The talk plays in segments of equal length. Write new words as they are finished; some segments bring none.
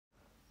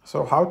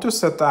So how to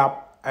set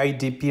up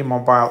ADP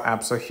mobile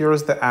app? So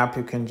here's the app.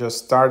 You can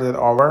just start it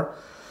over.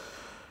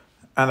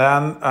 And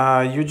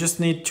then you just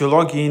need to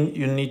log in.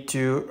 You need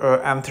to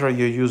enter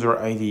your user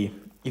ID.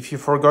 If you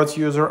forgot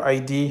user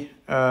ID,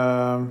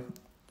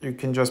 you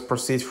can just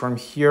proceed from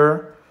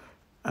here.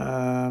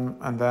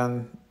 And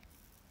then,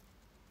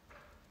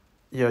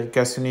 yeah, I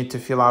guess you need to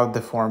fill out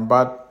the form.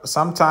 But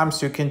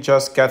sometimes you can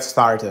just get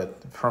started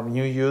from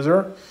new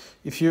user.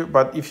 If you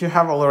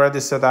have already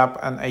set up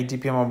an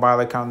ADP mobile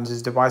account on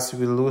this device, you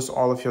will lose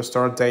all of your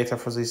stored data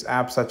for this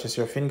app, such as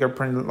your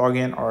fingerprint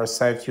login or a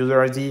saved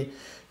user ID.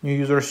 New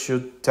users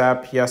should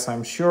tap yes,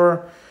 I'm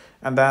sure.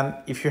 And then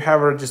if you have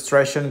a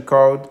registration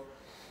code,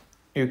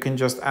 you can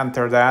just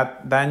enter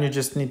that. Then you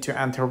just need to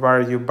enter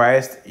where you're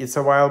based. It's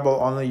available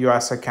only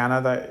US or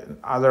Canada.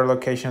 Other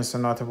locations are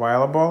not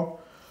available.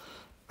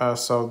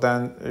 So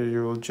then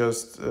you will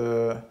just,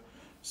 and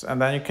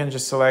then you can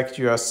just select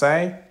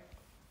USA.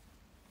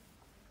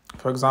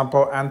 For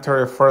example, enter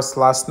your first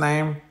last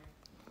name,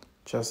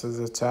 just as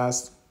a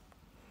test.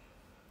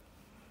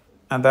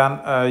 And then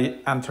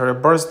enter a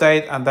birth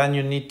date, and then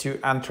you need to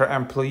enter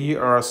employee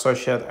or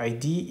associate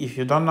ID. If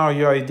you don't know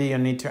your ID, you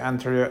need to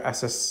enter your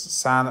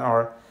SSN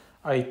or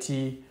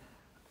ITIN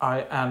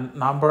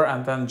number,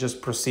 and then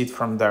just proceed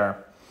from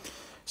there.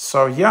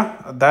 So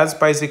yeah, that's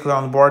basically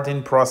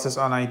onboarding process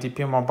on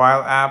ADP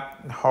mobile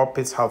app. Hope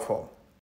it's helpful.